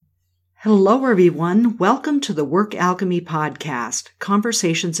Hello, everyone. Welcome to the Work Alchemy Podcast,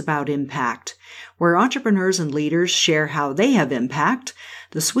 Conversations about Impact, where entrepreneurs and leaders share how they have impact,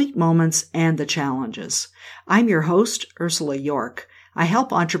 the sweet moments, and the challenges. I'm your host, Ursula York. I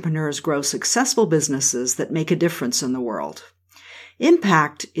help entrepreneurs grow successful businesses that make a difference in the world.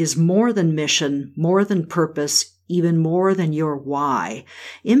 Impact is more than mission, more than purpose, even more than your why.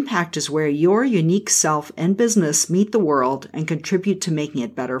 Impact is where your unique self and business meet the world and contribute to making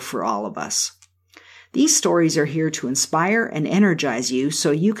it better for all of us. These stories are here to inspire and energize you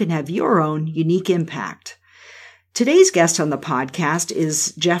so you can have your own unique impact. Today's guest on the podcast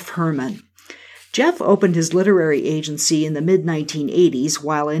is Jeff Herman. Jeff opened his literary agency in the mid-1980s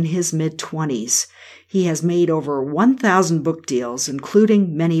while in his mid-20s. He has made over 1,000 book deals,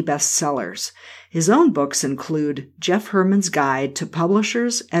 including many bestsellers. His own books include Jeff Herman's Guide to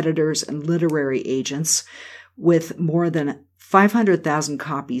Publishers, Editors, and Literary Agents, with more than 500,000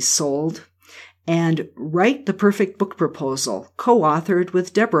 copies sold, and Write the Perfect Book Proposal, co-authored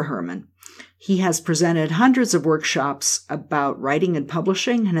with Deborah Herman. He has presented hundreds of workshops about writing and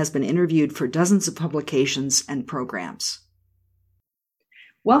publishing and has been interviewed for dozens of publications and programs.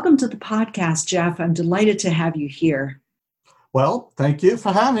 Welcome to the podcast, Jeff. I'm delighted to have you here. Well, thank you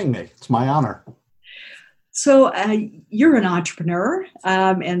for having me. It's my honor. So you're an entrepreneur,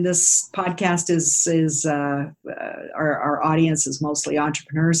 and this podcast is our audience is mostly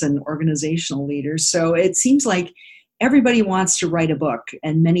entrepreneurs and organizational leaders. So it seems like everybody wants to write a book,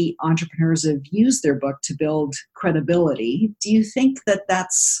 and many entrepreneurs have used their book to build credibility. Do you think that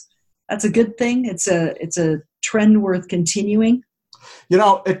that's a good thing? It's a trend worth continuing? You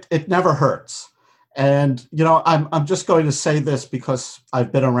know, it never hurts. And, you know, I'm just going to say this because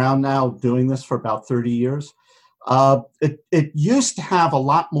I've been around now doing this for about 30 years. It used to have a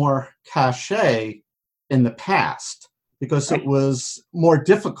lot more cachet in the past because it was more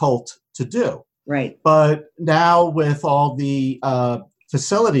difficult to do. Right. But now with all the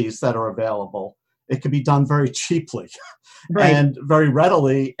facilities that are available, it can be done very cheaply and very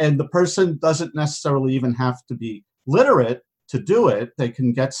readily. And the person doesn't necessarily even have to be literate to do it. They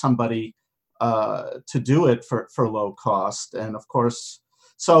can get somebody to do it for low cost. And of course,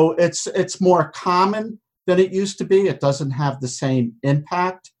 so it's more common than it used to be. It doesn't have the same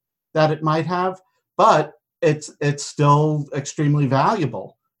impact that it might have, but it's still extremely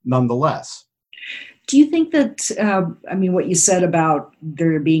valuable nonetheless. Do you think that, what you said about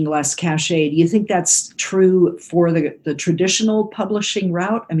there being less cachet, do you think that's true for the traditional publishing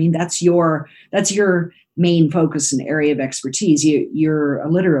route? I mean, that's your main focus and area of expertise. You're a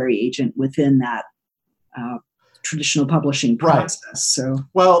literary agent within that traditional publishing process. Right. So,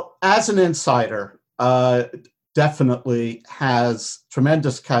 well, as an insider, definitely has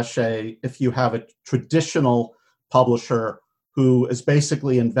tremendous cachet if you have a traditional publisher who is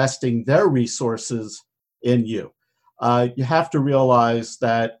basically investing their resources in you. You have to realize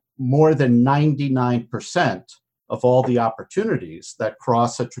that more than 99% of all the opportunities that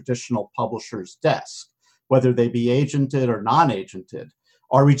cross a traditional publisher's desk, whether they be agented or non-agented,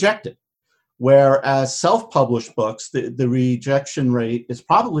 are rejected. Whereas self-published books, the rejection rate is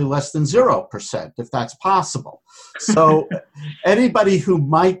probably less than 0%, if that's possible. So anybody who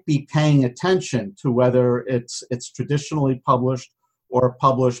might be paying attention to whether it's traditionally published or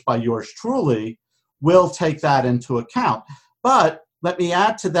published by yours truly will take that into account. But let me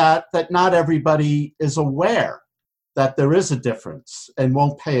add to that not everybody is aware that there is a difference and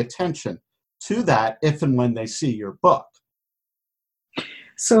won't pay attention to that if and when they see your book.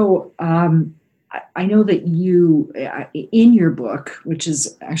 So I know that you, in your book, which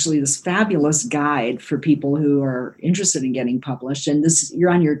is actually this fabulous guide for people who are interested in getting published, and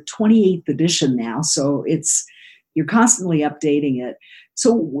you're on your 28th edition now, so you're constantly updating it.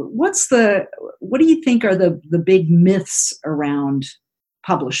 So what do you think are the big myths around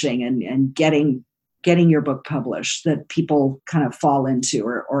publishing and getting your book published that people kind of fall into,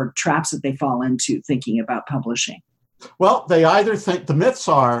 or traps that they fall into thinking about publishing? Well, they either think, the myths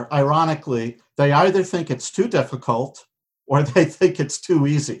are, ironically, they either think it's too difficult or they think it's too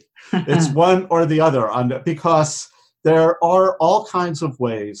easy. It's one or the other, because there are all kinds of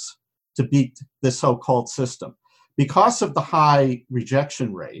ways to beat the so-called system. Because of the high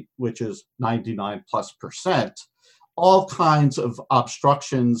rejection rate, which is 99+%, all kinds of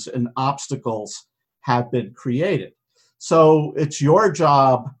obstructions and obstacles have been created. So it's your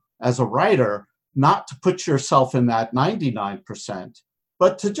job as a writer not to put yourself in that 99%,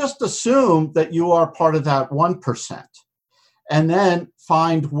 but to just assume that you are part of that 1%. And then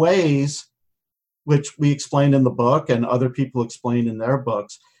find ways, which we explain in the book and other people explain in their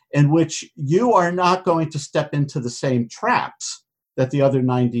books, in which you are not going to step into the same traps that the other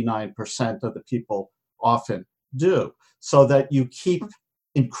 99% of the people often do, so that you keep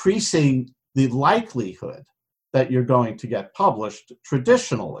increasing the likelihood that you're going to get published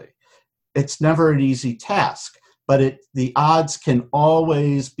traditionally. It's never an easy task, but the odds can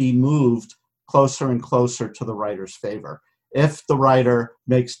always be moved closer and closer to the writer's favor if the writer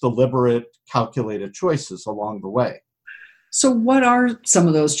makes deliberate, calculated choices along the way. So what are some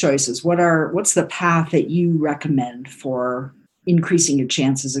of those choices? What's the path that you recommend for increasing your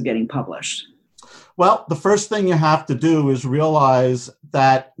chances of getting published? Well, the first thing you have to do is realize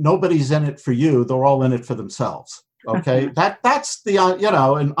that nobody's in it for you. They're all in it for themselves. Okay. That's the,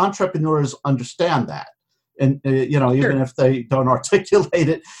 and entrepreneurs understand that. And, Sure. Even if they don't articulate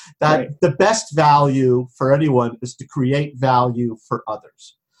it, that Right. the best value for anyone is to create value for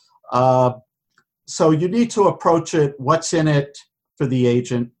others. So you need to approach it, what's in it for the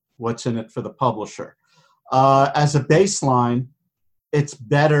agent, what's in it for the publisher. As a baseline, it's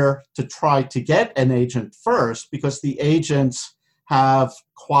better to try to get an agent first because the agents have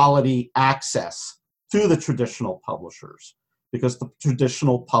quality access to the traditional publishers, because the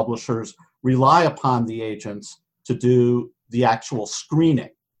traditional publishers rely upon the agents to do the actual screening.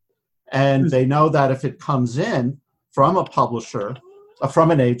 And they know that if it comes in from a publisher,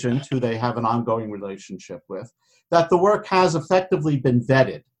 from an agent who they have an ongoing relationship with, that the work has effectively been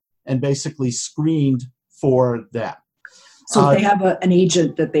vetted and basically screened for them. So if they have an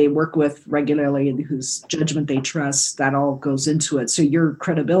agent that they work with regularly whose judgment they trust, that all goes into it. So your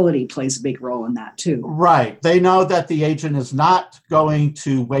credibility plays a big role in that too. Right. They know that the agent is not going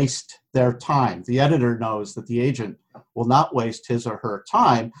to waste their time. The editor knows that the agent will not waste his or her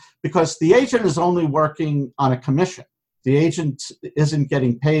time because the agent is only working on a commission. The agent isn't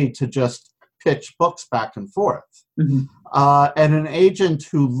getting paid to just pitch books back and forth. Mm-hmm. And an agent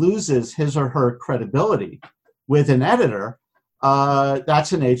who loses his or her credibility with an editor,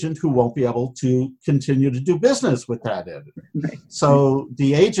 that's an agent who won't be able to continue to do business with that editor. Right. So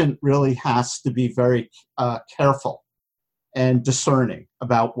the agent really has to be very careful and discerning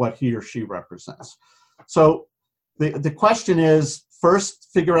about what he or she represents. So the question is, first,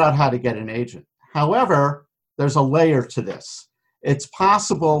 figure out how to get an agent. However, there's a layer to this. It's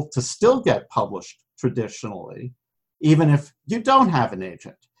possible to still get published traditionally, even if you don't have an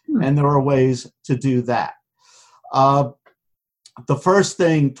agent. And there are ways to do that. The first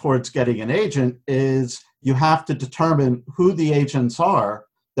thing towards getting an agent is you have to determine who the agents are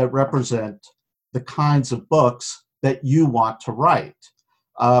that represent the kinds of books that you want to write.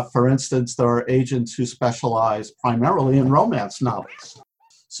 For instance, there are agents who specialize primarily in romance novels.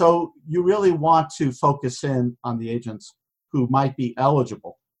 So you really want to focus in on the agents who might be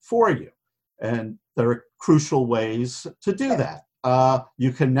eligible for you. And there are crucial ways to do that.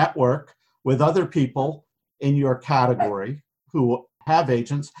 You can network with other people in your category who have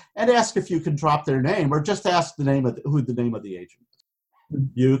agents and ask if you can drop their name, or just ask who the name of the agent is.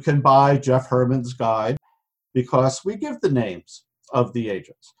 You can buy Jeff Herman's guide because we give the names of the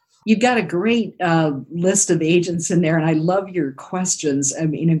agents. You've got a great list of agents in there, and I love your questions. I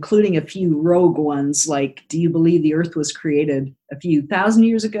mean, including a few rogue ones, like, do you believe the Earth was created a few thousand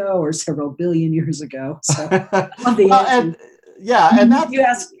years ago or several billion years ago? So I love the answers. And that you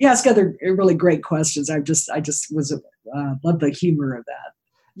ask other really great questions. I just love the humor of that.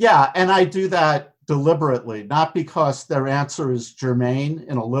 Yeah, and I do that deliberately, not because their answer is germane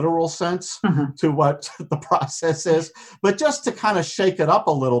in a literal sense to what the process is, but just to kind of shake it up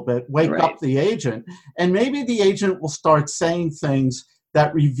a little bit, wake up the agent, and maybe the agent will start saying things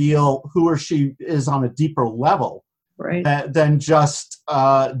that reveal who or she is on a deeper level than just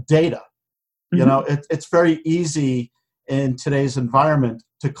data. You know, it's very easy in today's environment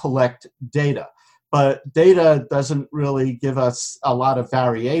to collect data, but data doesn't really give us a lot of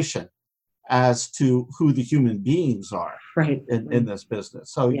variation as to who the human beings are in this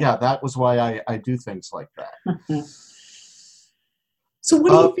business. So that was why I do things like that. So what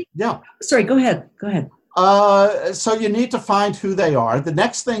do you think? Yeah. Sorry, go ahead. So you need to find who they are. The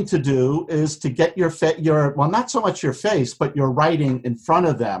next thing to do is to get your not so much your face, but your writing in front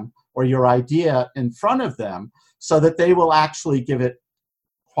of them, or your idea in front of them, so that they will actually give it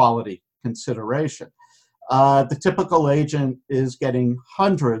quality consideration. The typical agent is getting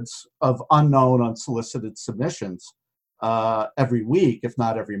hundreds of unknown, unsolicited submissions every week, if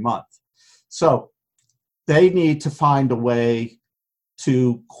not every month. So they need to find a way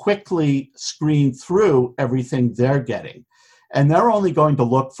to quickly screen through everything they're getting. And they're only going to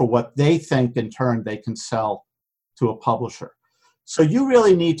look for what they think in turn they can sell to a publisher. So you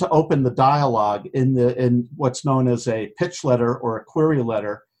really need to open the dialogue in what's known as a pitch letter or a query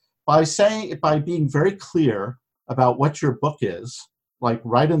letter by being very clear about what your book is, like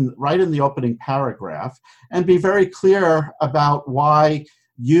right in the opening paragraph, and be very clear about why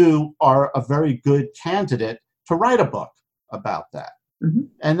you are a very good candidate to write a book about that. Mm-hmm.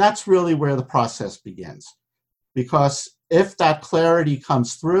 And that's really where the process begins. Because if that clarity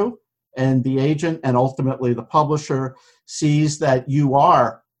comes through and the agent and ultimately the publisher sees that you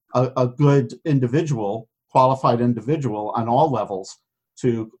are a good individual, qualified individual on all levels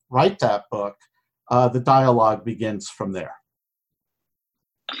to write that book, the dialogue begins from there.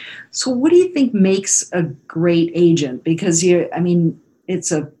 So what do you think makes a great agent? Because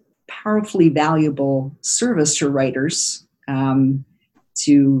it's a powerfully valuable service to writers,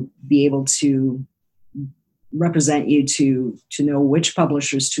 to be able to represent you, to know which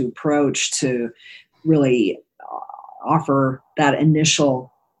publishers to approach, to really offer that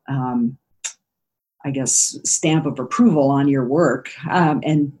initial, stamp of approval on your work,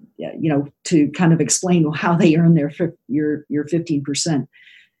 and to kind of explain how they earn your 15%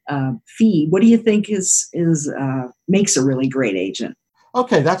 fee. What do you think is makes a really great agent?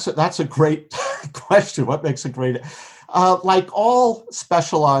 Okay, that's a great question. What makes a great? Like all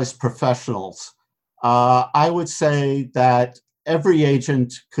specialized professionals, I would say that every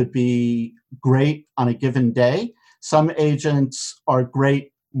agent could be great on a given day. Some agents are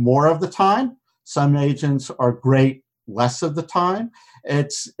great more of the time. Some agents are great less of the time.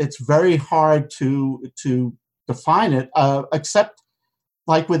 It's very hard to define it, except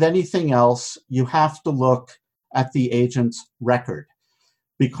like with anything else, you have to look at the agent's record,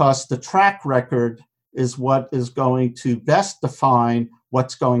 because the track record is what is going to best define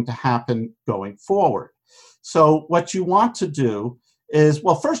what's going to happen going forward. So what you want to do is,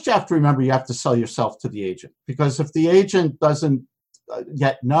 well, first you have to remember you have to sell yourself to the agent, because if the agent doesn't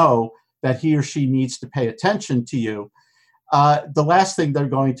yet know that he or she needs to pay attention to you, the last thing they're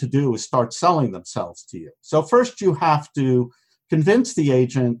going to do is start selling themselves to you. So first you have to convince the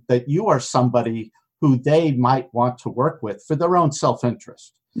agent that you are somebody who they might want to work with for their own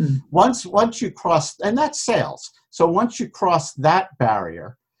self-interest. Mm. Once you cross, and that's sales. So once you cross that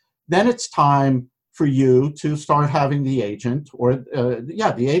barrier, then it's time for you to start having the agent, or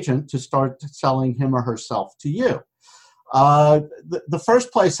the agent, to start selling him or herself to you. The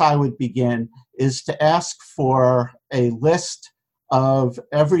first place I would begin is to ask for a list of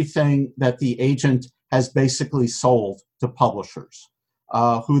everything that the agent has basically sold to publishers,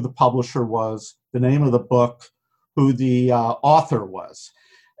 who the publisher was, the name of the book, who the author was.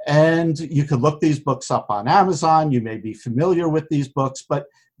 And you could look these books up on Amazon. You may be familiar with these books, but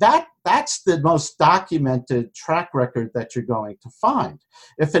that's the most documented track record that you're going to find.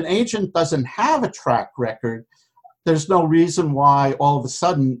 If an agent doesn't have a track record, there's no reason why all of a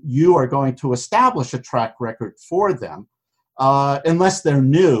sudden you are going to establish a track record for them, unless they're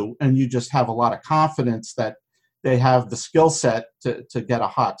new and you just have a lot of confidence that they have the skill set to get a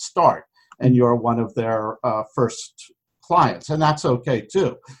hot start and you're one of their first clients. And that's okay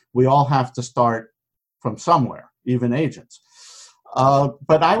too. We all have to start from somewhere, even agents.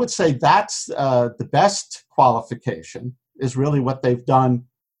 But I would say that's the best qualification is really what they've done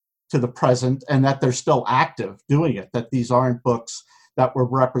to the present, and that they're still active doing it, that these aren't books that were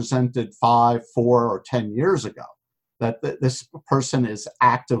represented 5, 4, or 10 years ago, that this person is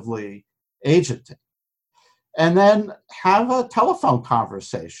actively agenting. And then have a telephone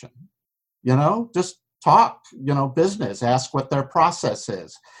conversation, just talk, business, ask what their process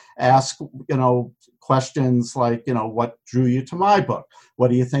is, ask, questions like, what drew you to my book?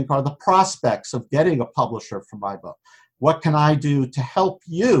 What do you think are the prospects of getting a publisher for my book? What can I do to help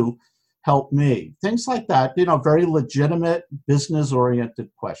you help me? Things like that, very legitimate business-oriented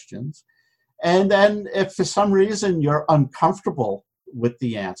questions. And then if for some reason you're uncomfortable with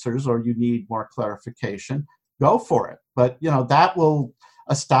the answers or you need more clarification, go for it. But, that will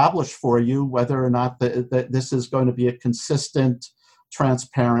establish for you whether or not this is going to be a consistent,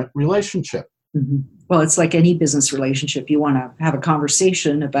 transparent relationship. Mm-hmm. Well, it's like any business relationship. You want to have a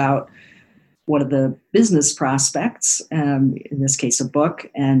conversation about what are the business prospects, in this case, a book,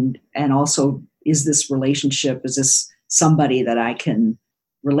 and also, is this relationship, is this somebody that I can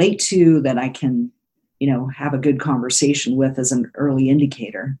relate to, that I can, have a good conversation with as an early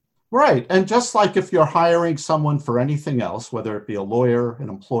indicator. Right. And just like if you're hiring someone for anything else, whether it be a lawyer, an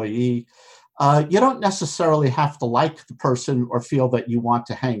employee, you don't necessarily have to like the person or feel that you want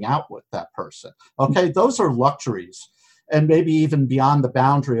to hang out with that person. Okay, those are luxuries, and maybe even beyond the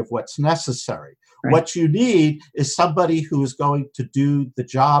boundary of what's necessary. Right. What you need is somebody who is going to do the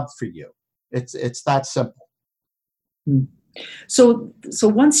job for you. It's that simple. So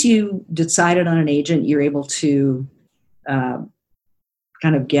once you decided on an agent, you're able to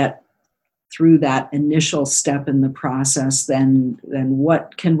kind of get through that initial step in the process, then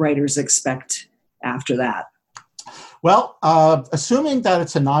what can writers expect after that? Well, assuming that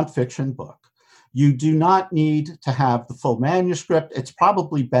it's a nonfiction book, you do not need to have the full manuscript. It's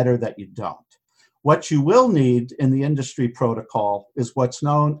probably better that you don't. What you will need in the industry protocol is what's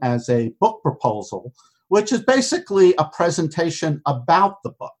known as a book proposal, which is basically a presentation about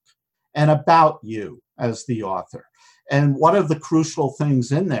the book and about you as the author. And one of the crucial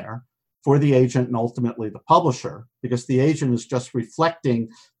things in there for the agent and ultimately the publisher, because the agent is just reflecting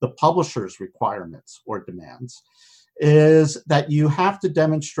the publisher's requirements or demands, is that you have to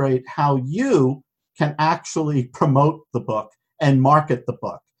demonstrate how you can actually promote the book and market the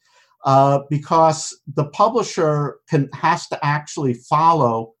book. Because the publisher has to actually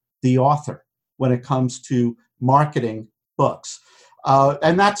follow the author when it comes to marketing books.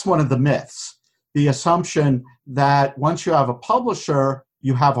 And that's one of the myths, the assumption that once you have a publisher,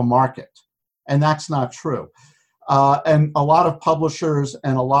 you have a market. And that's not true. And a lot of publishers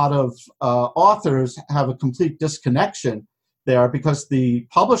and a lot of authors have a complete disconnection there because the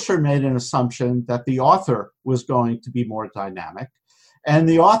publisher made an assumption that the author was going to be more dynamic. And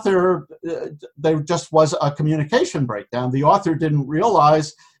the author, there just was a communication breakdown. The author didn't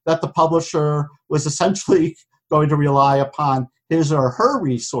realize that the publisher was essentially going to rely upon his or her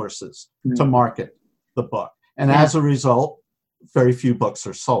resources to market the book. And as a result, very few books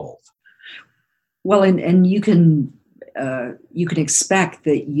are sold. Well, and you can expect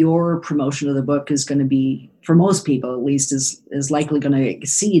that your promotion of the book is going to be, for most people at least, is likely going to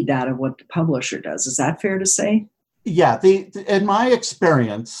exceed that of what the publisher does. Is that fair to say? Yeah, in my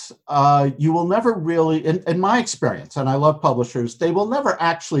experience, you will never really, in my experience, and I love publishers, they will never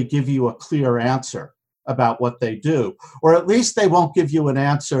actually give you a clear answer about what they do, or at least they won't give you an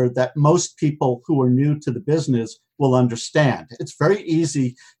answer that most people who are new to the business will understand. It's very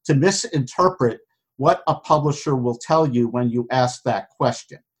easy to misinterpret what a publisher will tell you when you ask that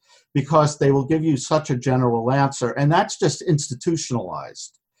question, because they will give you such a general answer, and that's just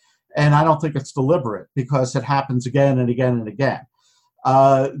institutionalized. And I don't think it's deliberate because it happens again and again and again.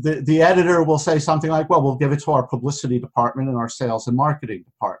 The editor will say something like, well, we'll give it to our publicity department and our sales and marketing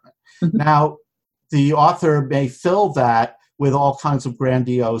department. Now, the author may fill that with all kinds of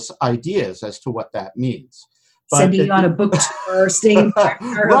grandiose ideas as to what that means. Sending you on a book tour, staying in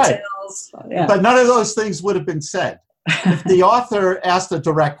hotels. Yeah. But none of those things would have been said. If the author asked a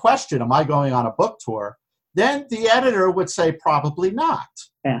direct question, am I going on a book tour? Then the editor would say, probably not.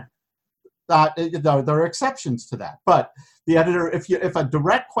 Yeah. There are exceptions to that. But the editor, if a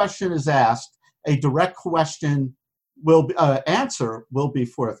direct question is asked, a direct question answer will be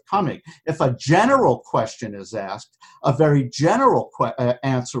forthcoming. If a general question is asked, a very general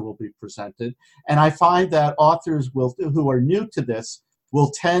answer will be presented. And I find that authors who are new to this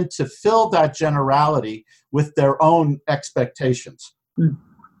will tend to fill that generality with their own expectations.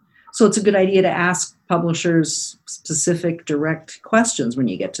 So it's a good idea to ask publishers specific, direct questions when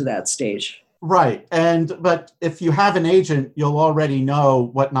you get to that stage. Right. But if you have an agent, you'll already know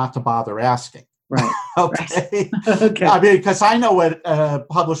what not to bother asking. Right. Okay. Right. Okay. I mean, because I know what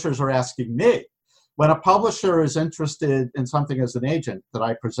publishers are asking me. When a publisher is interested in something as an agent that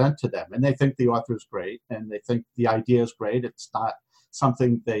I present to them, and they think the author is great, and they think the idea is great, it's not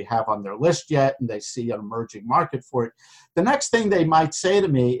something they have on their list yet, and they see an emerging market for it. The next thing they might say to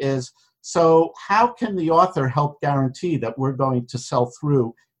me is, so how can the author help guarantee that we're going to sell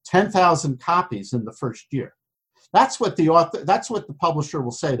through 10,000 copies in the first year? That's what the publisher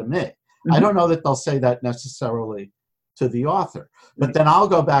will say to me. Mm-hmm. I don't know that they'll say that necessarily to the author. But then I'll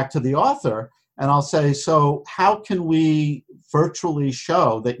go back to the author and I'll say, so how can we virtually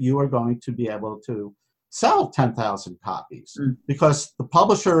show that you are going to be able to sell 10,000 copies? Because the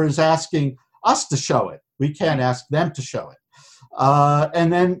publisher is asking us to show it. We can't ask them to show it.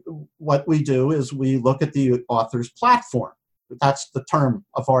 And then what we do is we look at the author's platform. That's the term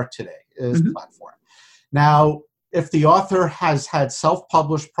of art today, is platform. Now, if the author has had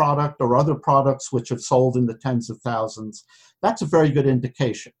self-published product or other products which have sold in the tens of thousands, that's a very good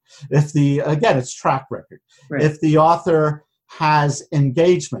indication. Again, it's track record. Right. If the author has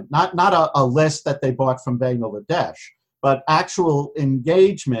engagement, not a list that they bought from Bangladesh, but actual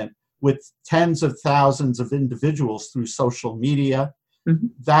engagement with tens of thousands of individuals through social media,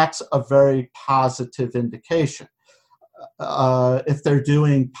 that's a very positive indication. If they're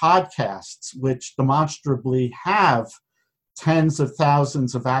doing podcasts, which demonstrably have tens of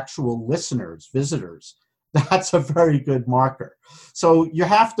thousands of actual listeners, visitors, that's a very good marker. So you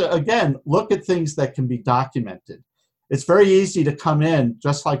have to, again, look at things that can be documented. It's very easy to come in,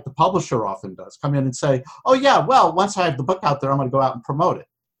 just like the publisher often does, come in and say, oh yeah, well, once I have the book out there, I'm going to go out and promote it.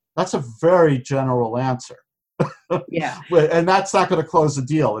 That's a very general answer. Yeah. And that's not going to close the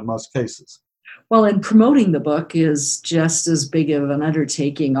deal in most cases. Well, and promoting the book is just as big of an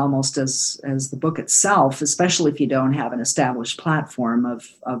undertaking almost as the book itself, especially if you don't have an established platform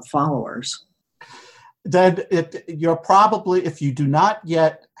of followers. Then you're probably, if you do not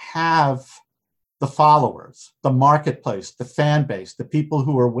yet have the followers, the marketplace, the fan base, the people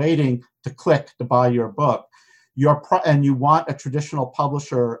who are waiting to click to buy your book, and you want a traditional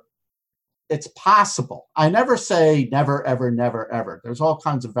publisher, it's possible. I never say never, ever, never, ever. There's all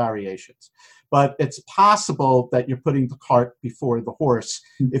kinds of variations. But it's possible that you're putting the cart before the horse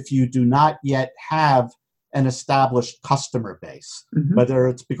if you do not yet have an established customer base, whether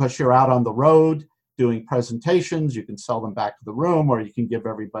it's because you're out on the road doing presentations, you can sell them back to the room, or you can give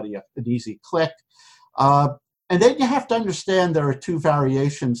everybody an easy click. And then you have to understand there are two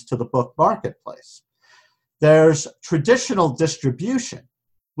variations to the book marketplace. There's traditional distribution,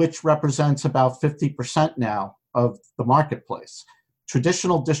 which represents about 50% now of the marketplace.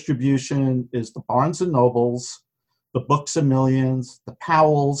 Traditional distribution is the Barnes & Nobles, the Books A Millions, the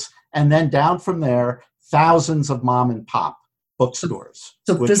Powells, and then down from there, thousands of mom and pop bookstores.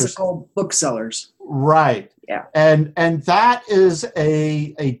 So physical booksellers. Right. Yeah. And that is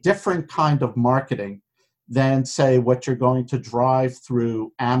a different kind of marketing than, say, what you're going to drive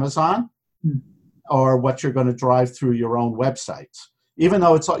through Amazon or what you're going to drive through your own websites. Even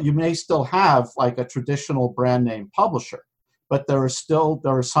though you may still have like a traditional brand name publisher. But there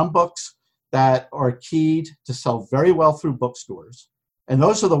are some books that are keyed to sell very well through bookstores. And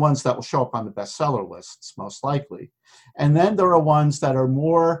those are the ones that will show up on the bestseller lists, most likely. And then there are ones that are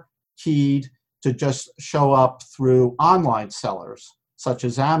more keyed to just show up through online sellers, such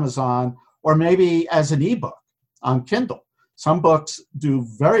as Amazon, or maybe as an ebook on Kindle. Some books do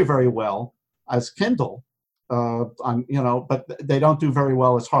very, very well as Kindle, but they don't do very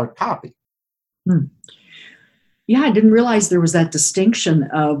well as hard copy. Yeah, I didn't realize there was that distinction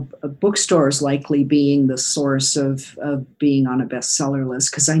of bookstores likely being the source of being on a bestseller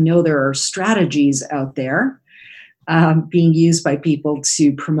list, because I know there are strategies out there being used by people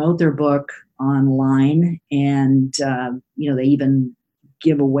to promote their book online, and they even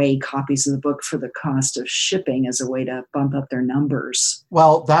give away copies of the book for the cost of shipping as a way to bump up their numbers.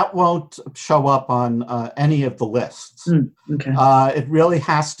 Well, that won't show up on any of the lists. Okay. It really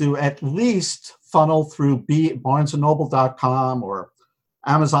has to at least funnel through BarnesandNoble.com or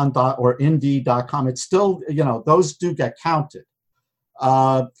Amazon or Indie.com. It's still, those do get counted.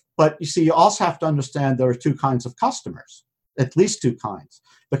 But you see, you also have to understand there are two kinds of customers, at least two kinds.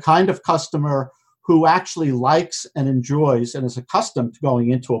 The kind of customer who actually likes and enjoys and is accustomed to going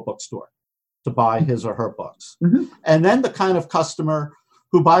into a bookstore to buy his or her books. And then the kind of customer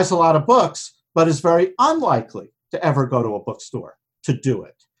who buys a lot of books, but is very unlikely to ever go to a bookstore to do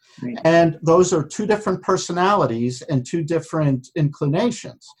it. Right. And those are two different personalities and two different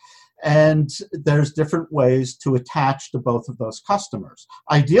inclinations. And there's different ways to attach to both of those customers.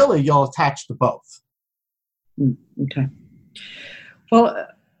 Ideally, you'll attach to both. Okay. Well,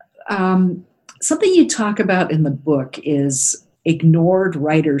 something you talk about in the book is ignored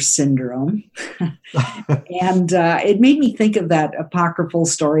writer syndrome. And it made me think of that apocryphal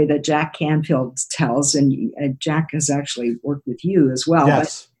story that Jack Canfield tells. And Jack has actually worked with you as well.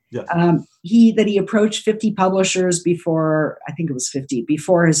 Yes. Yes. He approached 50 publishers before, I think it was 50,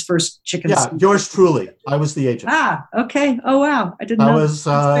 before his first Chicken Soup. Yours truly. I was the agent. Okay. Oh, wow. I didn't know. That was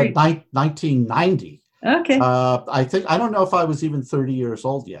 1990. Okay. I don't know if I was even 30 years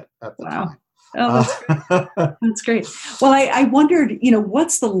old yet at the time. Oh, that's great. That's great. Well, I wondered,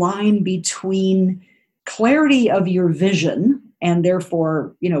 what's the line between clarity of your vision and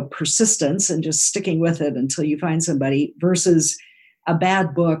therefore, persistence and just sticking with it until you find somebody versus a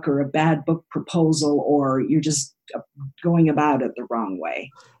bad book or a bad book proposal, or you're just going about it the wrong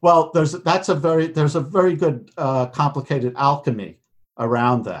way? Well, there's a very good complicated alchemy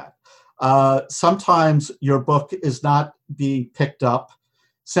around that. Sometimes your book is not being picked up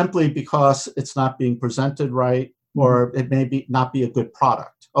simply because it's not being presented right, or it may not be a good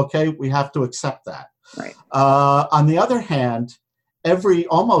product. Okay, we have to accept that. Right. On the other hand,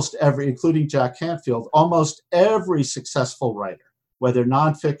 almost every, including Jack Canfield, almost every successful writer, whether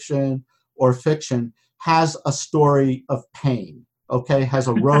nonfiction or fiction, has a story of pain, okay, has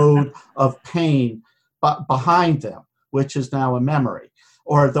a road of pain behind them, which is now a memory,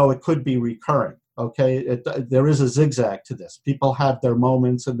 or though it could be recurring, okay? There is a zigzag to this. People have their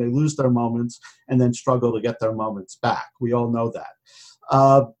moments and they lose their moments and then struggle to get their moments back. We all know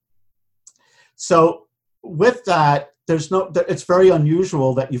that. So with that, it's very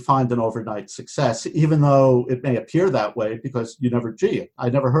unusual that you find an overnight success, even though it may appear that way because I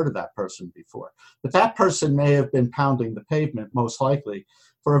never heard of that person before. But that person may have been pounding the pavement, most likely,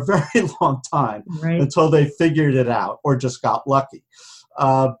 for a very long time, right, until they figured it out or just got lucky.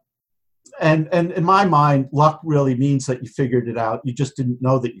 And in my mind, luck really means that you figured it out. You just didn't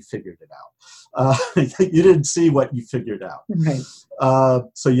know that you figured it out. You didn't see what you figured out. right.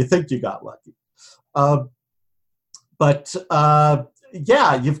 So you think you got lucky. But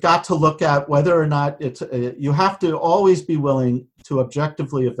you've got to look at whether or not you have to always be willing to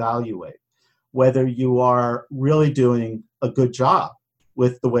objectively evaluate whether you are really doing a good job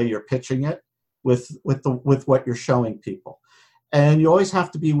with the way you're pitching it, with what you're showing people. And you always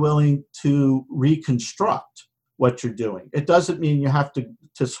have to be willing to reconstruct what you're doing. It doesn't mean you have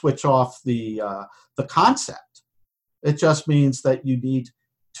to switch off the concept. It just means that you need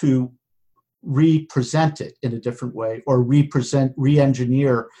to re-present it in a different way, or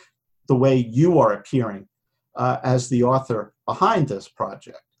re-engineer the way you are appearing as the author behind this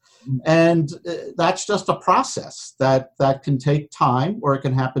project. And that's just a process that can take time, or it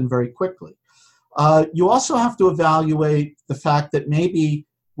can happen very quickly. You also have to evaluate the fact that maybe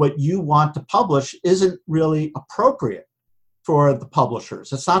what you want to publish isn't really appropriate for the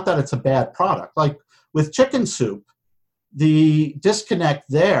publishers. It's not that it's a bad product. Like with Chicken Soup, the disconnect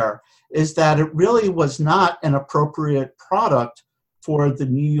there is that it really was not an appropriate product for the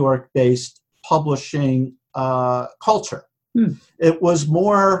New York-based publishing culture. It was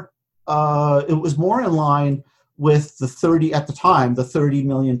more in line with the 30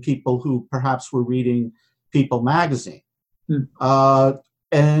 million people who perhaps were reading People magazine.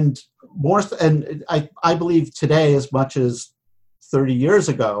 And I believe today, as much as 30 years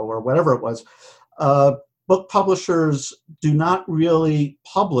ago or whatever it was, book publishers do not really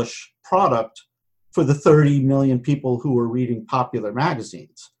publish product for the 30 million people who are reading popular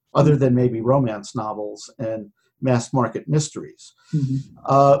magazines, other than maybe romance novels and mass market mysteries.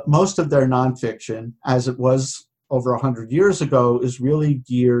 Most of their nonfiction, as it was over 100 years ago, is really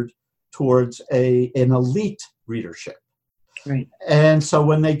geared towards an elite readership. Right. And so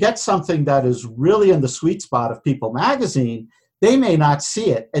when they get something that is really in the sweet spot of People magazine, they may not see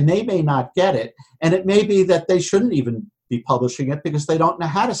it and they may not get it. And it may be that they shouldn't even be publishing it because they don't know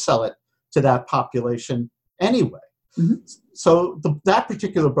how to sell it to that population anyway. So that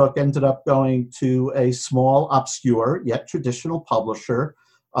particular book ended up going to a small, obscure, yet traditional publisher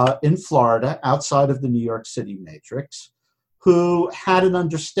in Florida, outside of the New York City matrix, who had an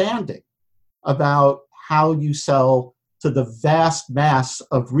understanding about how you sell to the vast mass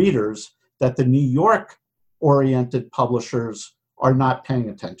of readers that the New York-oriented publishers are not paying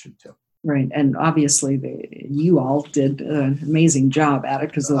attention to. Right, and obviously you all did an amazing job at it,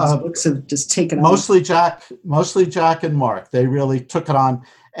 because those books have just taken on. Mostly Jack and Mark. They really took it on,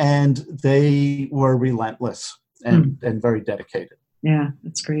 and they were relentless and very dedicated. Yeah,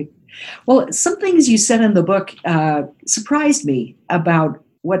 that's great. Well, some things you said in the book surprised me about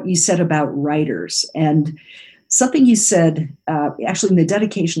what you said about writers. And something you said, actually in the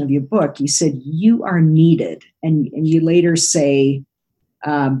dedication of your book, you said you are needed. And you later say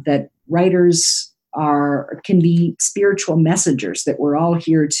that writers can be spiritual messengers, that we're all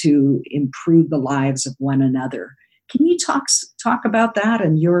here to improve the lives of one another. Can you talk about that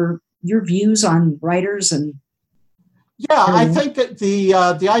and your views on writers? And I think that the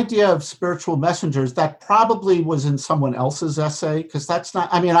idea of spiritual messengers, that probably was in someone else's essay, because that's not,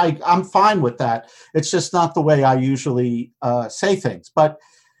 I'm fine with that. It's just not the way I usually say things. But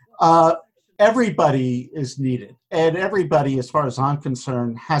everybody is needed, and everybody, as far as I'm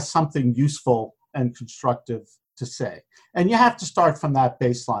concerned, has something useful and constructive to say. And you have to start from that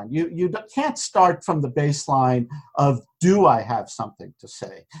baseline. You can't start from the baseline of, do I have something to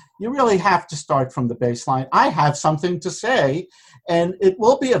say? You really have to start from the baseline, I have something to say, and it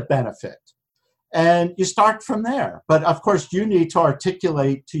will be of benefit. And you start from there. But of course, you need to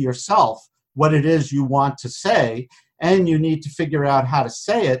articulate to yourself what it is you want to say, and you need to figure out how to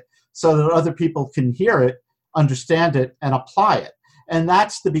say it so that other people can hear it, understand it, and apply it. And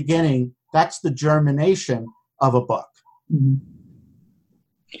that's the beginning, that's the germination of a book.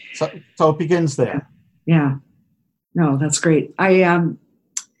 So it begins there. Yeah. No, that's great. I'm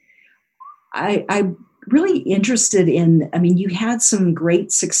really interested in, you had some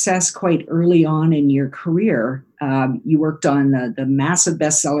great success quite early on in your career. You worked on the massive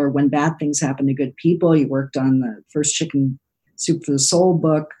bestseller, When Bad Things Happen to Good People. You worked on the first Chicken Soup for the Soul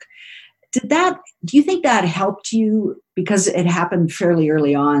book. Do you think that helped you, because it happened fairly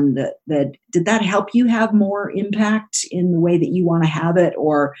early on, did that help you have more impact in the way that you want to have it,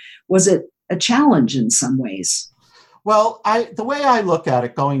 or was it a challenge in some ways? Well, the way I look at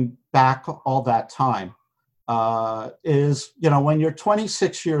it, going back all that time, is, when you're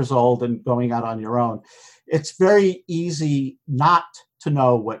 26 years old and going out on your own, it's very easy not to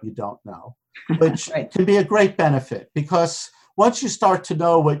know what you don't know, which Right. can be a great benefit, because once you start to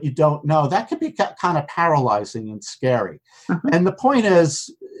know what you don't know, that can be kind of paralyzing and scary. Uh-huh. And the point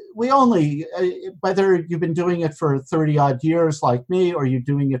is, we only, whether you've been doing it for 30 odd years like me, or you're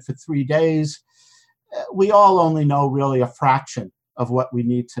doing it for 3 days, we all only know really a fraction of what we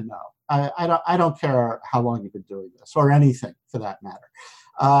need to know. I don't care how long you've been doing this, or anything for that matter.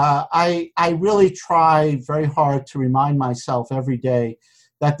 I really try very hard to remind myself every day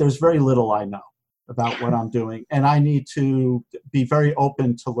that there's very little I know about what I'm doing, and I need to be very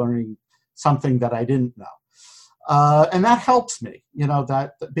open to learning something that I didn't know. And that helps me,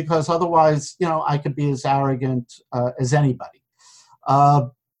 that, because otherwise, I could be as arrogant as anybody.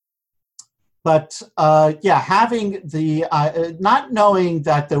 But having the not knowing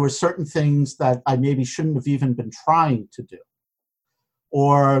that there were certain things that I maybe shouldn't have even been trying to do,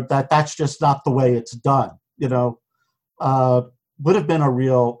 or that's just not the way it's done, would have been a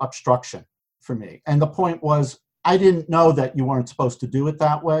real obstruction for me. And the point was, I didn't know that you weren't supposed to do it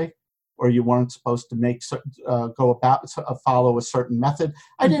that way, or you weren't supposed to follow a certain method.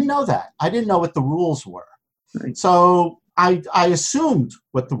 I didn't know that. I didn't know what the rules were. Right. So I assumed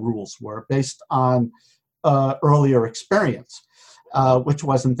what the rules were based on earlier experience, which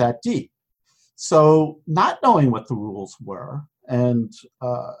wasn't that deep. So not knowing what the rules were, and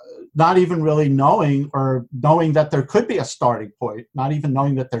not even really knowing that there could be a starting point, not even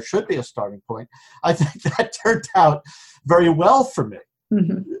knowing that there should be a starting point, I think that turned out very well for me,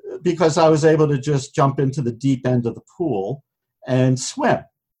 because I was able to just jump into the deep end of the pool and swim.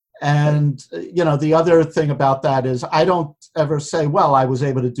 And, the other thing about that is, I don't ever say, well, I was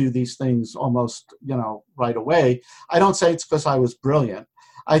able to do these things almost, right away. I don't say it's because I was brilliant.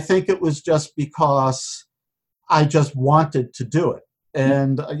 I think it was just because I just wanted to do it.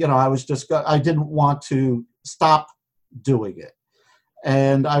 And, I didn't want to stop doing it.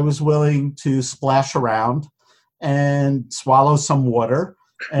 And I was willing to splash around and swallow some water,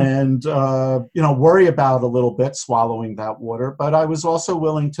 and worry about a little bit swallowing that water. But I was also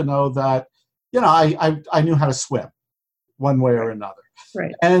willing to know that, I knew how to swim one way or another.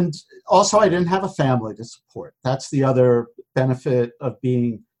 Right. And also, I didn't have a family to support. That's the other benefit of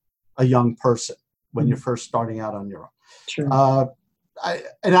being a young person when you're first starting out on your own. True.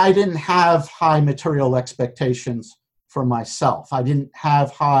 I didn't have high material expectations for myself. I didn't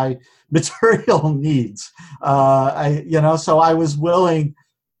have high material needs. So I was willing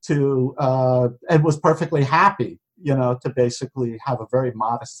to, and was perfectly happy, to basically have a very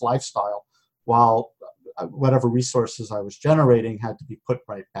modest lifestyle, while whatever resources I was generating had to be put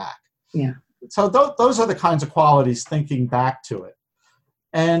right back. Yeah. So those are the kinds of qualities, thinking back to it.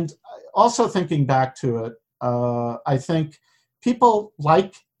 And also thinking back to it, I think people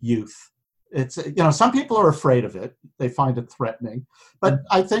like youth. It's, some people are afraid of it. They find it threatening. But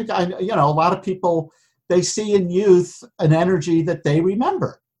I think, a lot of people, they see in youth an energy that they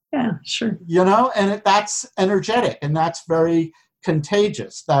remember. Yeah, sure. And that's energetic, and that's very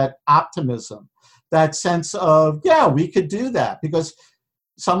contagious, that optimism, that sense of, yeah, we could do that, because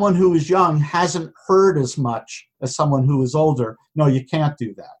someone who is young hasn't heard as much as someone who is older. No, you can't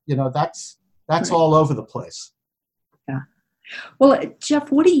do that. That's right. All over the place. Yeah. Well,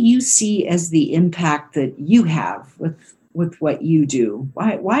 Jeff, what do you see as the impact that you have with what you do?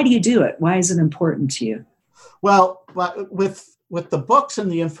 Why do you do it? Why is it important to you? Well, with the books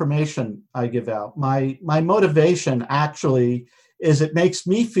and the information I give out, my motivation actually is, it makes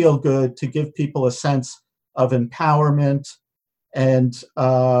me feel good to give people a sense of empowerment and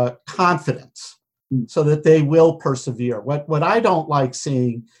confidence, so that they will persevere. What I don't like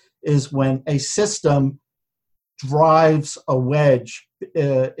seeing is when a system drives a wedge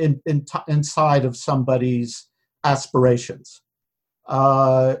inside of somebody's aspirations.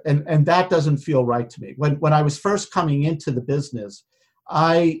 And that doesn't feel right to me. When I was first coming into the business,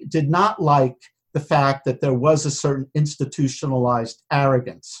 I did not like the fact that there was a certain institutionalized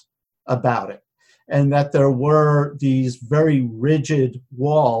arrogance about it, and that there were these very rigid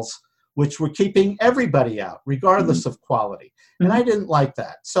walls which were keeping everybody out, regardless of quality. And I didn't like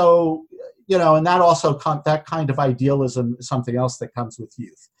that. So, and that also, that kind of idealism is something else that comes with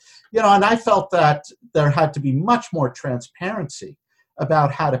youth. And I felt that there had to be much more transparency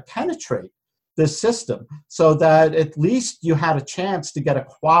about how to penetrate this system, so that at least you had a chance to get a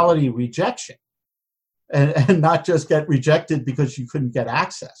quality rejection, and not just get rejected because you couldn't get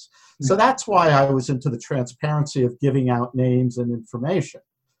access. So that's why I was into the transparency of giving out names and information.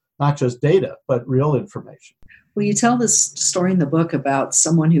 not just data, but real information. Well, you tell this story in the book about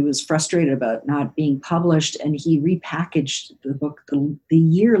someone who was frustrated about not being published, and he repackaged the book, The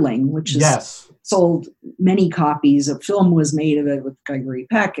Yearling, which is sold many copies. A film was made of it with Gregory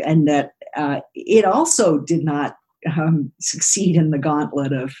Peck, and that it also did not succeed in the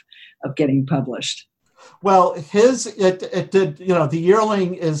gauntlet of getting published. Well, it did. The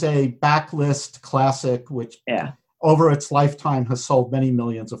Yearling is a backlist classic, which over its lifetime has sold many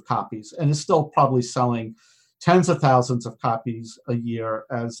millions of copies, and is still probably selling tens of thousands of copies a year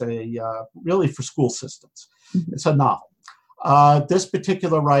as really for school systems. Mm-hmm. It's a novel. This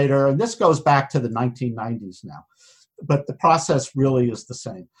particular writer, and this goes back to the 1990s now, but the process really is the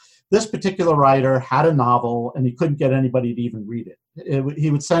same. This particular writer had a novel, and he couldn't get anybody to even read it. He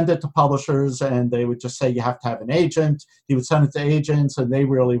would send it to publishers, and they would just say, you have to have an agent. He would send it to agents, and they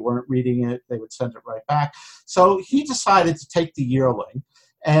really weren't reading it. They would send it right back. So he decided to take The Yearling,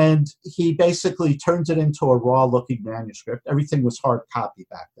 and he basically turned it into a raw-looking manuscript. Everything was hard copy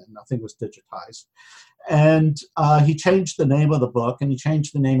back then. Nothing was digitized. And he changed the name of the book, and he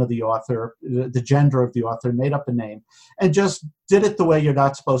changed the name of the author, the gender of the author, made up a name, and just did it the way you're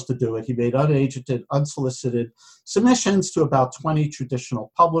not supposed to do it. He made unagented, unsolicited submissions to about 20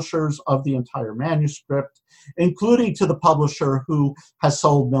 traditional publishers of the entire manuscript, including to the publisher who has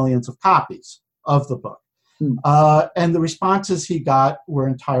sold millions of copies of the book. And the responses he got were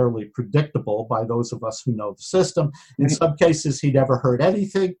entirely predictable by those of us who know the system. In some cases, he never heard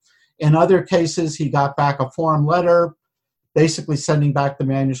anything. In other cases, he got back a form letter, basically sending back the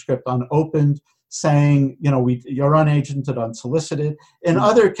manuscript unopened, saying, you're unagented, unsolicited. In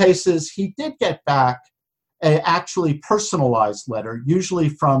other cases, he did get back a actually personalized letter, usually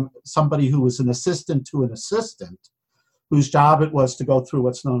from somebody who was an assistant to an assistant, whose job it was to go through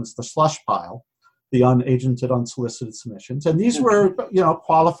what's known as the slush pile, the unagented, unsolicited submissions. And these were,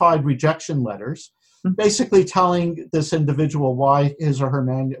 qualified rejection letters, basically telling this individual why his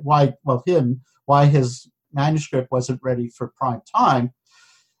manuscript wasn't ready for prime time.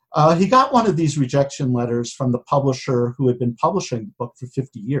 He got one of these rejection letters from the publisher who had been publishing the book for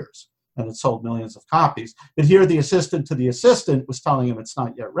 50 years and had sold millions of copies. But here the assistant to the assistant was telling him it's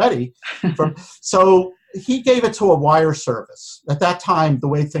not yet ready. So he gave it to a wire service. At that time, the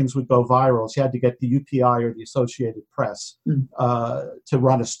way things would go viral is you had to get the UPI or the Associated Press to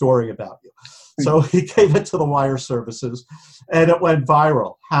run a story about you. So he gave it to the wire services, and it went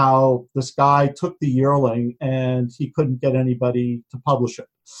viral, how this guy took The Yearling and he couldn't get anybody to publish it.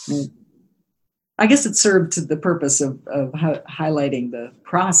 I guess it served the purpose of highlighting the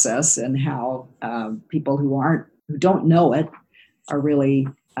process and how people who don't know it are really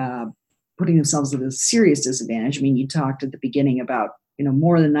putting themselves at a serious disadvantage. I mean, you talked at the beginning about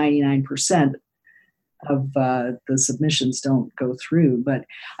more than 99% of the submissions don't go through. But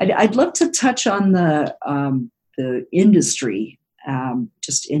I'd love to touch on the industry,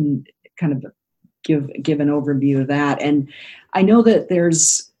 just in kind of give an overview of that. And I know that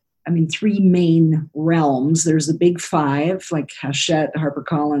there's three main realms. There's the big five, like Hachette,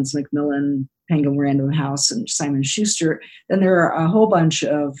 HarperCollins, Macmillan, Penguin Random House, and Simon & Schuster. Then there are a whole bunch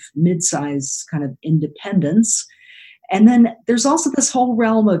of mid-size kind of independents. And then there's also this whole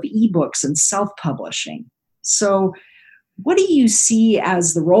realm of ebooks and self-publishing. So what do you see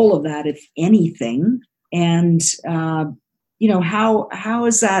as the role of that, if anything? And, how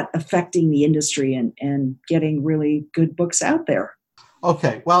is that affecting the industry and getting really good books out there?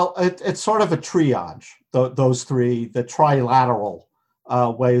 Okay, well, it's sort of a triage, those three, the trilateral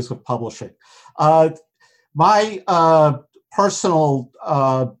ways of publishing. My personal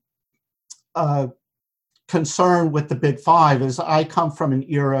concern with the big five is I come from an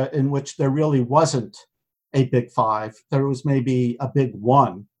era in which there really wasn't a big five. There was maybe a big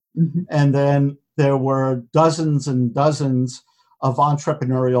one. Mm-hmm. And then there were dozens and dozens of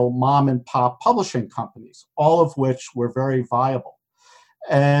entrepreneurial mom and pop publishing companies, all of which were very viable.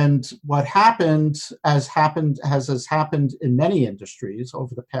 And what happened, as has happened in many industries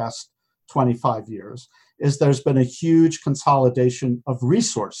over the past 25 years, is there's been a huge consolidation of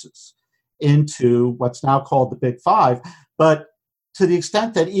resources into what's now called the Big Five. But to the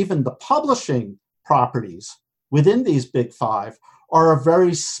extent that even the publishing properties within these Big Five are a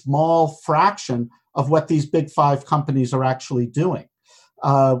very small fraction of what these Big Five companies are actually doing.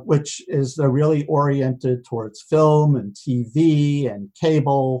 Which is they're really oriented towards film and TV and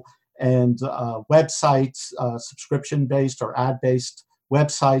cable and websites, subscription-based or ad-based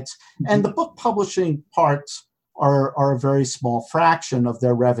websites. Mm-hmm. And the book publishing parts are a very small fraction of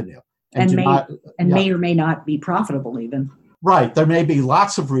their revenue. And may or may not be profitable even. Right. There may be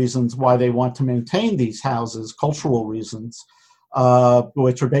lots of reasons why they want to maintain these houses, cultural reasons.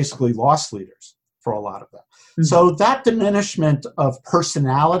 which are basically loss leaders for a lot of them. Mm-hmm. So that diminishment of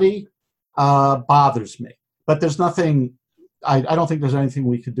personality bothers me. But there's nothing, I don't think there's anything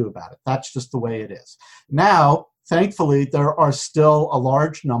we could do about it. That's just the way it is. Now, thankfully, there are still a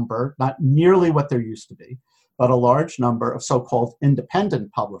large number, not nearly what there used to be, but a large number of so-called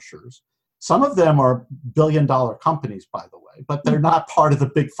independent publishers. Some of them are billion-dollar companies, by the way, but they're not part of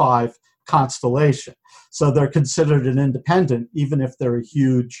the Big Five constellation. So they're considered an independent, even if they're a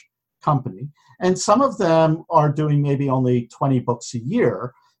huge company. And some of them are doing maybe only 20 books a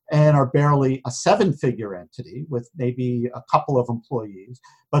year and are barely a 7-figure entity with maybe a couple of employees,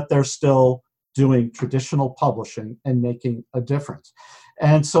 but they're still doing traditional publishing and making a difference.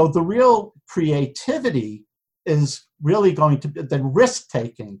 And so the real creativity is really going to be, the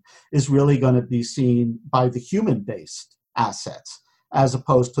risk-taking is really going to be seen by the human-based assets as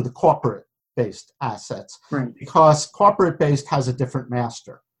opposed to the corporate-based assets. Right. Because corporate-based has a different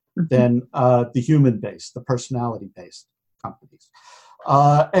master than the human-based, the personality-based companies.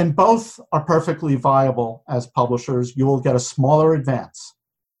 And both are perfectly viable as publishers. You will get a smaller advance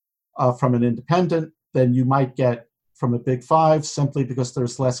from an independent than you might get from a Big Five, simply because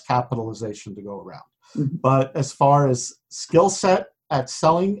there's less capitalization to go around. Mm-hmm. But as far as skill set at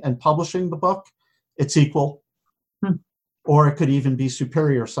selling and publishing the book, it's equal. Or it could even be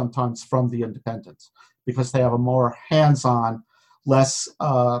superior sometimes from the independents, because they have a more hands-on, less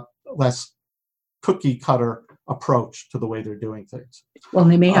cookie-cutter approach to the way they're doing things. Well,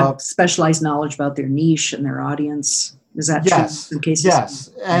 they may have specialized knowledge about their niche and their audience. Is that true in cases?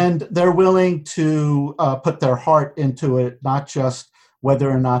 Yes, and they're willing to put their heart into it, not just whether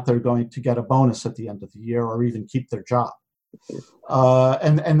or not they're going to get a bonus at the end of the year or even keep their job.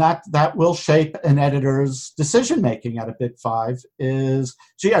 And that will shape an editor's decision-making at a Big Five is,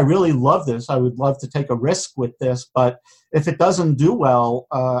 gee, I really love this. I would love to take a risk with this, but if it doesn't do well,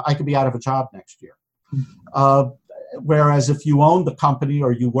 I could be out of a job next year. Whereas if you own the company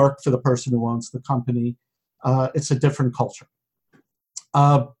or you work for the person who owns the company, it's a different culture.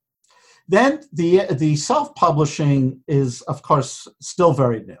 Then the self-publishing is, of course, still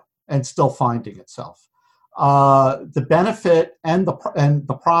very new and still finding itself. The benefit and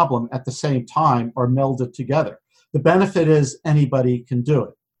the problem at the same time are melded together. The benefit is anybody can do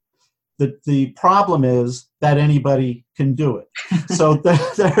it. The problem is that anybody can do it. So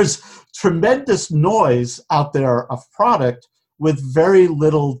there's tremendous noise out there of product with very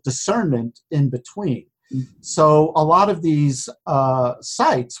little discernment in between. So a lot of these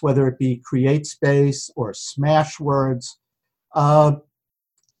sites, whether it be CreateSpace or Smashwords,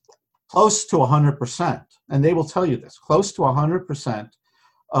 close to 100%, and they will tell you this, close to 100%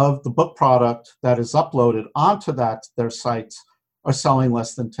 of the book product that is uploaded onto their sites are selling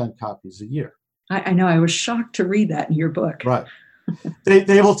less than 10 copies a year. I know. I was shocked to read that in your book. Right.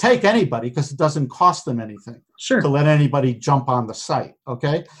 They will take anybody because it doesn't cost them anything to let anybody jump on the site,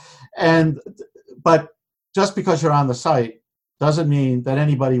 okay? But just because you're on the site doesn't mean that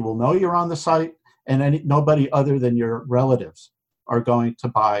anybody will know you're on the site, and nobody other than your relatives are going to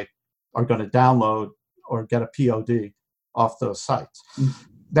download or get a POD off those sites. Mm-hmm.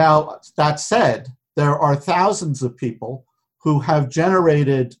 Now, that said, there are thousands of people who have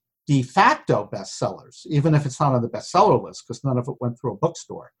generated de facto bestsellers, even if it's not on the bestseller list, because none of it went through a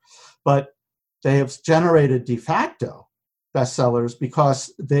bookstore. But they have generated de facto bestsellers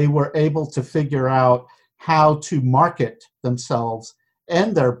because they were able to figure out how to market themselves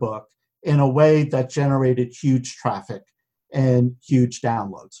and their book in a way that generated huge traffic and huge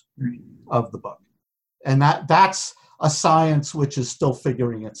downloads of the book. And that's a science which is still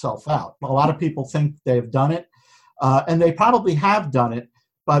figuring itself out. A lot of people think they've done it, and they probably have done it,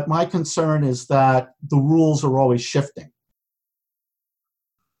 but my concern is that the rules are always shifting.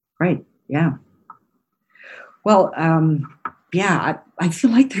 Right, yeah. Well, I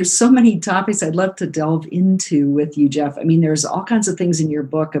feel like there's so many topics I'd love to delve into with you, Jeff. I mean, there's all kinds of things in your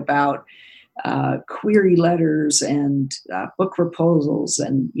book about query letters and book proposals,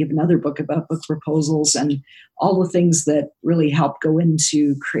 and you have another book about book proposals and all the things that really help go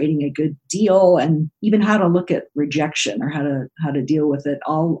into creating a good deal, and even how to look at rejection or how to deal with it.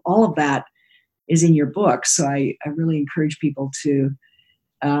 All of that is in your book. So I really encourage people to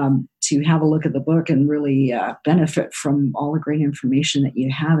have a look at the book and really benefit from all the great information that you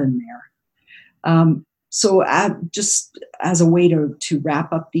have in there. So just as a way to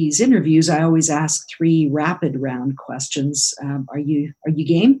wrap up these interviews, I always ask 3 rapid round questions. Are you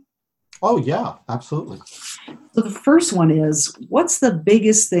game? Oh, yeah, absolutely. So the first one is, what's the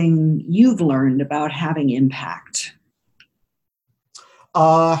biggest thing you've learned about having impact?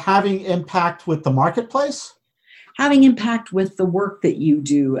 Having impact with the marketplace? having impact with the work that you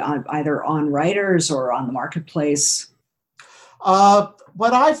do, either on writers or on the marketplace?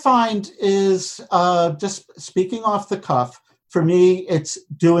 What I find is, just speaking off the cuff, for me, it's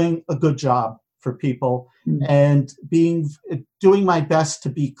doing a good job for people and doing my best to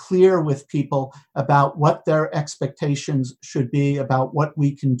be clear with people about what their expectations should be about what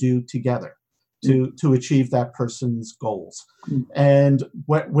we can do together to achieve that person's goals, and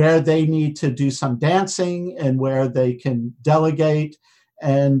where they need to do some dancing and where they can delegate.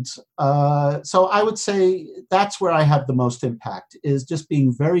 And so I would say that's where I have the most impact, is just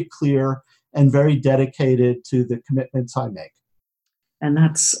being very clear and very dedicated to the commitments I make. And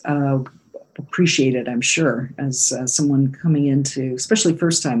that's appreciated, I'm sure, as someone coming into, especially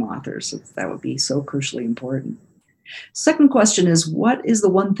first-time authors. That would be so crucially important. Second question is, what is the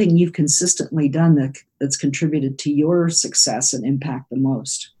one thing you've consistently done that's contributed to your success and impact the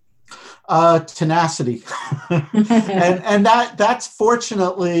most? Tenacity. and that's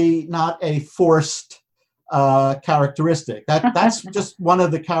fortunately not a forced characteristic. That's just one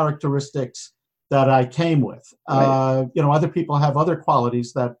of the characteristics that I came with. Right. Other people have other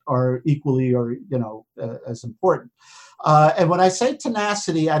qualities that are equally or as important. And when I say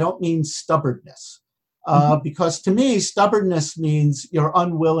tenacity, I don't mean stubbornness. Because to me, stubbornness means you're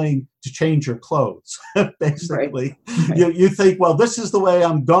unwilling to change your clothes, basically. Right. You think, well, this is the way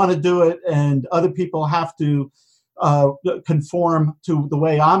I'm going to do it, and other people have to conform to the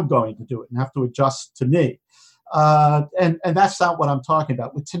way I'm going to do it and have to adjust to me. And that's not what I'm talking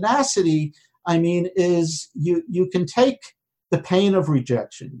about. With tenacity, I mean, is you can take the pain of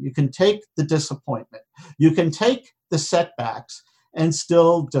rejection, you can take the disappointment, you can take the setbacks and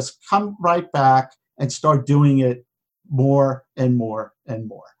still just come right back and start doing it more and more and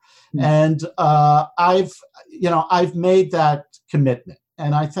more. Mm-hmm. And I've made that commitment.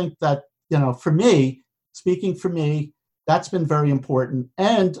 And I think that, for me, speaking for me, that's been very important.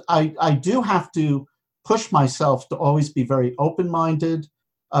 And I do have to push myself to always be very open-minded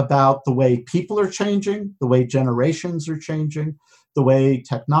about the way people are changing, the way generations are changing, the way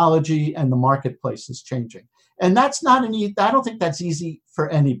technology and the marketplace is changing. And that's not I don't think that's easy for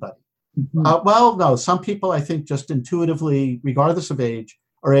anybody. Mm-hmm. Well, no, some people, I think, just intuitively, regardless of age,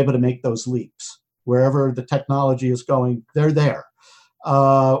 are able to make those leaps. Wherever the technology is going, they're there.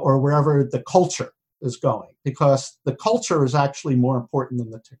 Or wherever the culture is going, because the culture is actually more important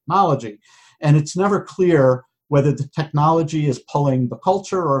than the technology. And it's never clear whether the technology is pulling the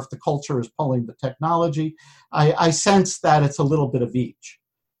culture or if the culture is pulling the technology. I sense that it's a little bit of each.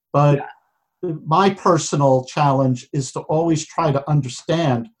 But my personal challenge is to always try to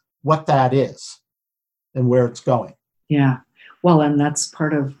understand what that is and where it's going. Yeah. Well, and that's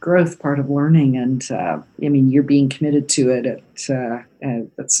part of growth, part of learning. And you're being committed to it.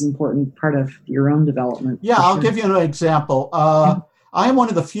 That's an important part of your own development. Yeah, I'll give you an example. I am one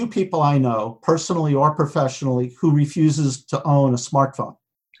of the few people I know, personally or professionally, who refuses to own a smartphone.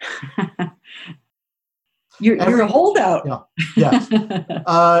 You're a holdout. Yeah,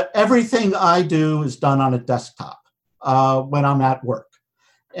 yes. Everything I do is done on a desktop when I'm at work.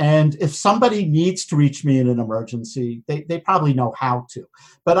 And if somebody needs to reach me in an emergency, they probably know how to.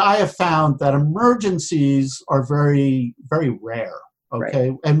 But I have found that emergencies are very, very rare,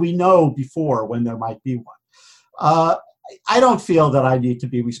 okay? Right. And we know before when there might be one. I don't feel that I need to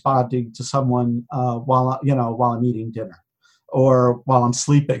be responding to someone while I'm eating dinner or while I'm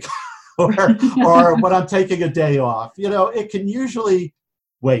sleeping or when I'm taking a day off. It can usually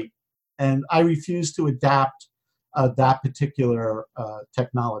wait. And I refuse to adapt that particular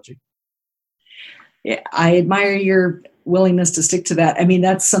technology. Yeah, I admire your willingness to stick to that.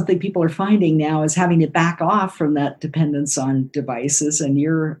 That's something people are finding now, is having to back off from that dependence on devices, and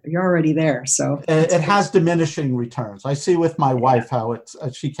you're already there. So it has diminishing returns. I see with my wife how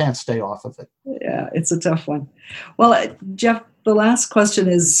she can't stay off of it. Yeah, it's a tough one. Well, Jeff, the last question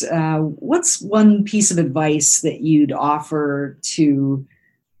is, what's one piece of advice that you'd offer to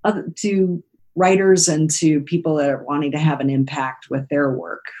writers and to people that are wanting to have an impact with their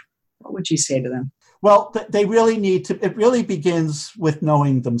work? What would you say to them? Well, they really need to. It really begins with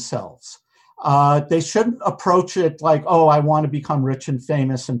knowing themselves. They shouldn't approach it like, oh, I want to become rich and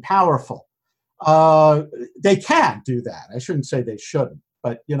famous and powerful. They can do that. I shouldn't say they shouldn't.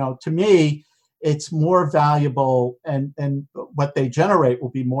 But, to me, it's more valuable, and what they generate will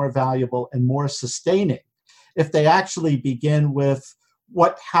be more valuable and more sustaining if they actually begin with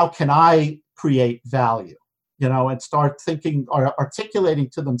how can I create value, and start thinking or articulating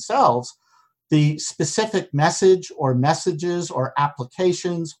to themselves the specific message or messages or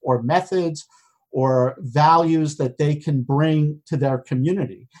applications or methods or values that they can bring to their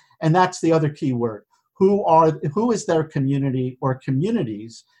community. And that's the other key word. who is their community or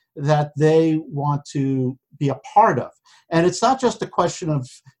communities that they want to be a part of. And it's not just a question of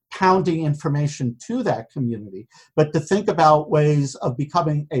pounding information to that community, but to think about ways of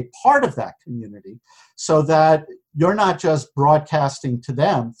becoming a part of that community so that you're not just broadcasting to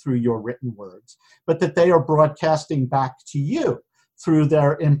them through your written words, but that they are broadcasting back to you through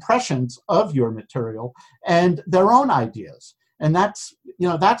their impressions of your material and their own ideas. And that's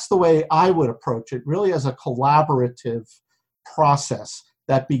the way I would approach it, really as a collaborative process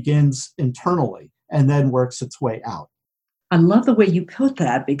that begins internally and then works its way out. I love the way you put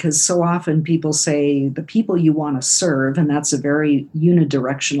that, because so often people say the people you want to serve, and that's a very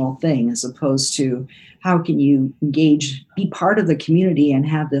unidirectional thing, as opposed to how can you engage, be part of the community and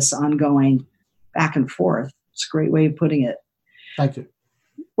have this ongoing back and forth. It's a great way of putting it. Thank you.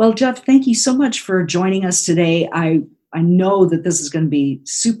 Well, Jeff, thank you so much for joining us today. I know that this is going to be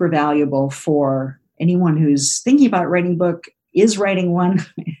super valuable for anyone who's thinking about writing a book, is writing one,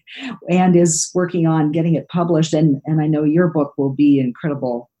 and is working on getting it published. And I know your book will be an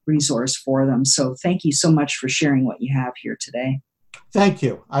incredible resource for them. So thank you so much for sharing what you have here today. Thank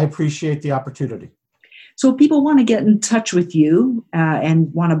you. I appreciate the opportunity. So if people want to get in touch with you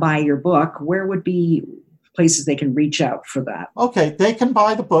and want to buy your book, where would be places they can reach out for that? Okay, they can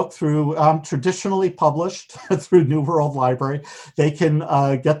buy the book through traditionally published through New World Library. They can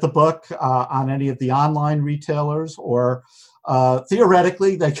get the book on any of the online retailers, or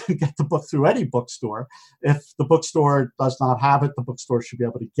theoretically, they can get the book through any bookstore. If the bookstore does not have it, the bookstore should be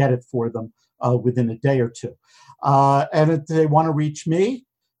able to get it for them within a day or two. And if they want to reach me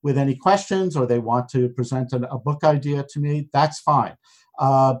with any questions, or they want to present a book idea to me, that's fine.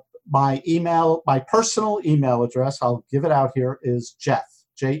 My personal email address, I'll give it out here, is Jeff,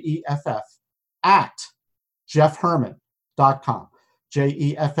 Jeff, at jeffherman.com.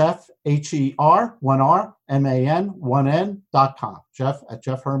 JEFFHER, 1R, MAN, 1N.com. Jeff at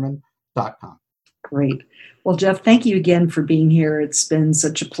jeffherman.com. Great. Well, Jeff, thank you again for being here. It's been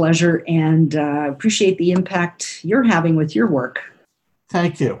such a pleasure, and appreciate the impact you're having with your work.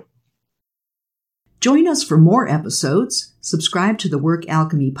 Thank you. Join us for more episodes. Subscribe to the Work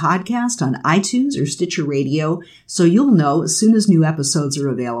Alchemy podcast on iTunes or Stitcher Radio so you'll know as soon as new episodes are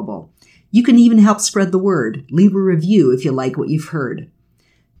available. You can even help spread the word. Leave a review if you like what you've heard.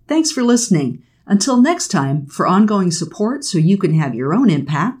 Thanks for listening. Until next time, for ongoing support so you can have your own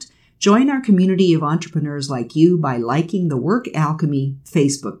impact, join our community of entrepreneurs like you by liking the Work Alchemy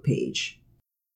Facebook page.